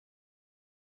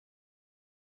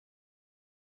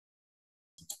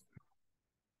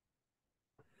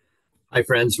Hi,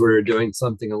 friends. We're doing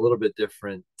something a little bit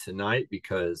different tonight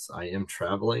because I am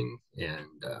traveling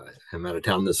and I'm out of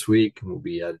town this week and we'll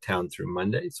be out of town through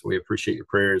Monday. So we appreciate your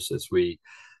prayers as we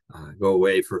go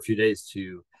away for a few days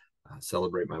to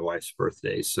celebrate my wife's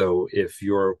birthday. So if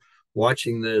you're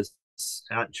watching this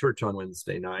at church on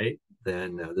Wednesday night,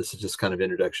 then this is just kind of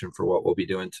introduction for what we'll be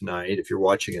doing tonight. If you're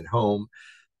watching at home,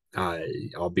 uh,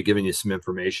 I'll be giving you some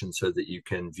information so that you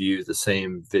can view the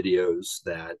same videos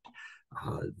that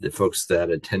the folks that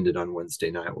attended on Wednesday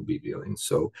night will be viewing.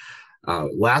 So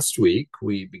last week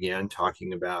we began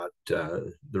talking about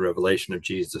the revelation of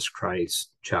Jesus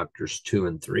Christ, chapters 2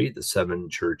 and 3, the seven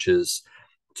churches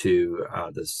to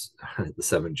this the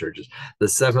seven churches, the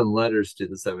seven letters to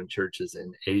the seven churches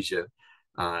in Asia.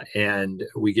 And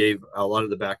we gave a lot of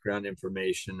the background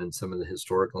information and some of the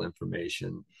historical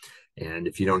information. And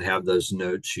if you don't have those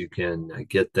notes, you can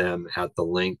get them at the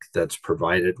link that's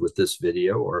provided with this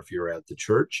video, or if you're at the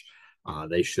church,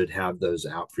 they should have those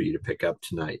out for you to pick up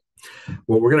tonight.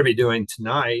 What we're going to be doing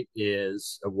tonight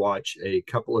is watch a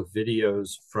couple of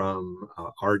videos from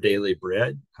Our Daily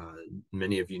Bread.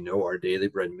 Many of you know Our Daily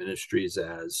Bread Ministries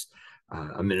as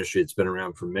a ministry that's been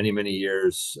around for many, many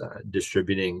years,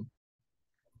 distributing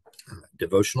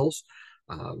devotionals,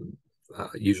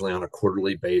 usually on a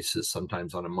quarterly basis,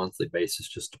 sometimes on a monthly basis,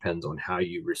 just depends on how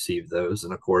you receive those.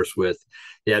 And of course, with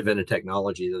the advent of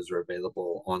technology, those are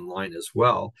available online as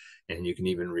well. And you can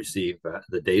even receive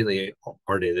the daily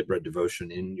Our Daily Bread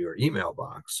devotion in your email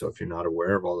box. So if you're not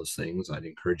aware of all those things, I'd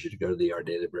encourage you to go to the Our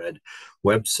Daily Bread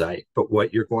website. But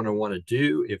what you're going to want to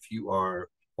do if you are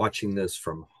watching this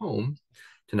from home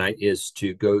tonight is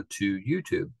to go to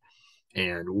YouTube,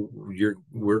 and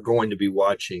we're going to be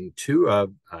watching two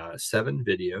of seven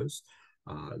videos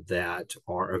that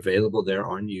are available there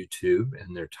on YouTube,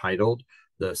 and they're titled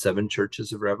 "The Seven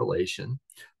Churches of Revelation."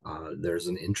 There's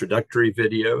an introductory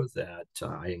video that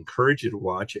I encourage you to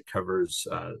watch. It covers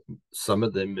some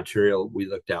of the material we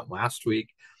looked at last week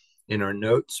in our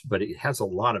notes, but it has a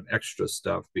lot of extra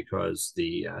stuff because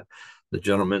the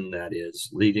gentleman that is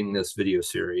leading this video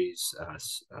series,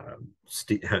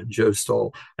 Joe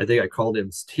Stoll. I think I called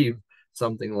him Steve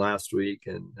something last week,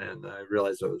 and I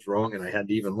realized I was wrong, and I had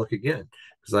to even look again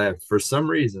because I have, for some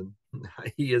reason,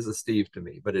 he is a Steve to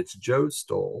me, but it's Joe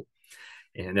Stoll.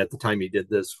 And at the time he did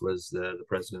this was the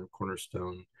president of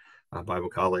Cornerstone Bible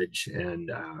College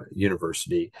and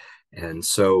University. And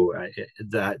so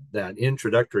that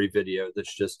introductory video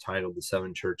that's just titled "The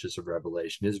Seven Churches of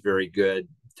Revelation" is very good.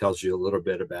 Tells you a little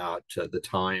bit about the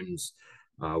times,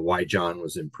 why John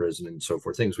was in prison, and so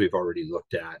forth. Things we've already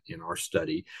looked at in our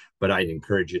study, but I'd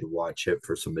encourage you to watch it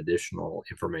for some additional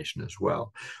information as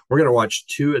well. We're going to watch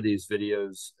two of these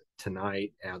videos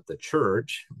tonight at the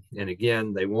church. And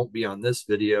again, they won't be on this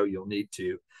video. You'll need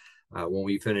to, when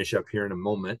we finish up here in a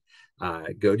moment,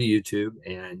 go to YouTube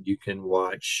and you can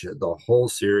watch the whole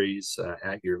series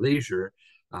at your leisure.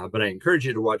 But I encourage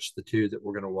you to watch the two that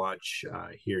we're going to watch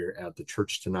here at the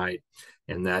church tonight.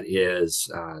 And that is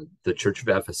the Church of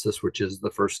Ephesus, which is the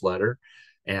first letter,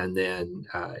 and then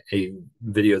a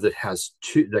video that has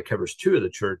that covers two of the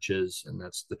churches, and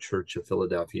that's the Church of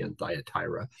Philadelphia and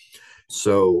Thyatira.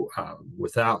 So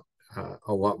without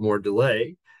a lot more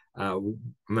delay, I'm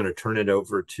going to turn it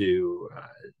over to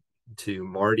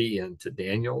Marty and to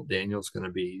Daniel. Daniel's going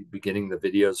to be beginning the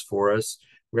videos for us.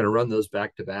 We're going to run those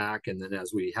back to back, and then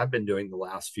as we have been doing the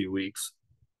last few weeks,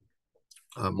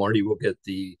 Marty will get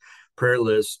the prayer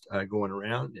list going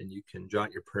around, and you can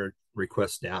jot your prayer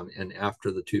requests down. And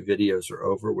after the two videos are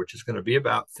over, which is going to be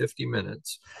about 50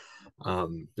 minutes,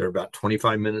 they're about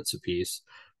 25 minutes apiece,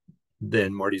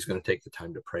 then Marty's going to take the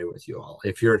time to pray with you all.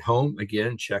 If you're at home,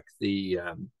 again, check the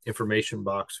information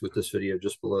box with this video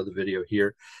just below the video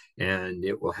here, and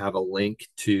it will have a link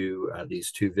to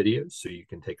these two videos so you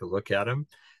can take a look at them.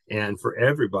 And for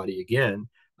everybody, again,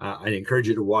 I'd encourage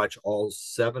you to watch all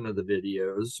seven of the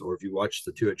videos, or if you watch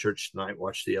the two at church tonight,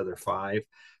 watch the other five.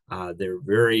 They're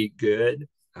very good.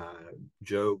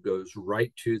 Joe goes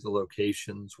right to the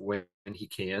locations when he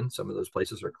can. Some of those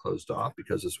places are closed off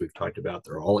because, as we've talked about,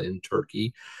 they're all in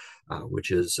Turkey,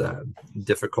 which is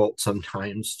difficult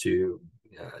sometimes to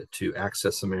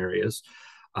access some areas.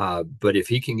 But if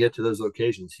he can get to those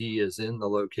locations, he is in the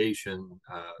location,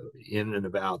 in and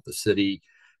about the city,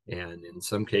 and in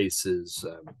some cases,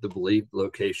 the believed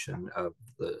location of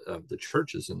the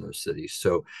churches in those cities.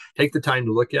 So take the time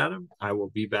to look at them. I will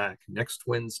be back next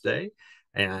Wednesday,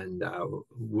 and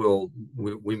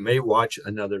we may watch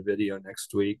another video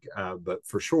next week, but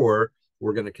for sure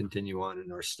we're going to continue on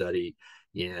in our study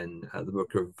in the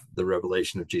book of the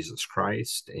Revelation of Jesus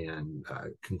Christ, and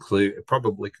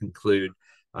probably conclude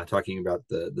talking about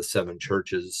the seven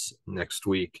churches next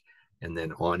week, and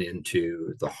then on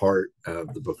into the heart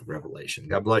of the book of Revelation.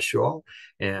 God bless you all,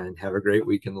 and have a great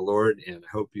week in the Lord, and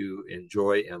hope you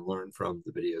enjoy and learn from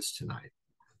the videos tonight.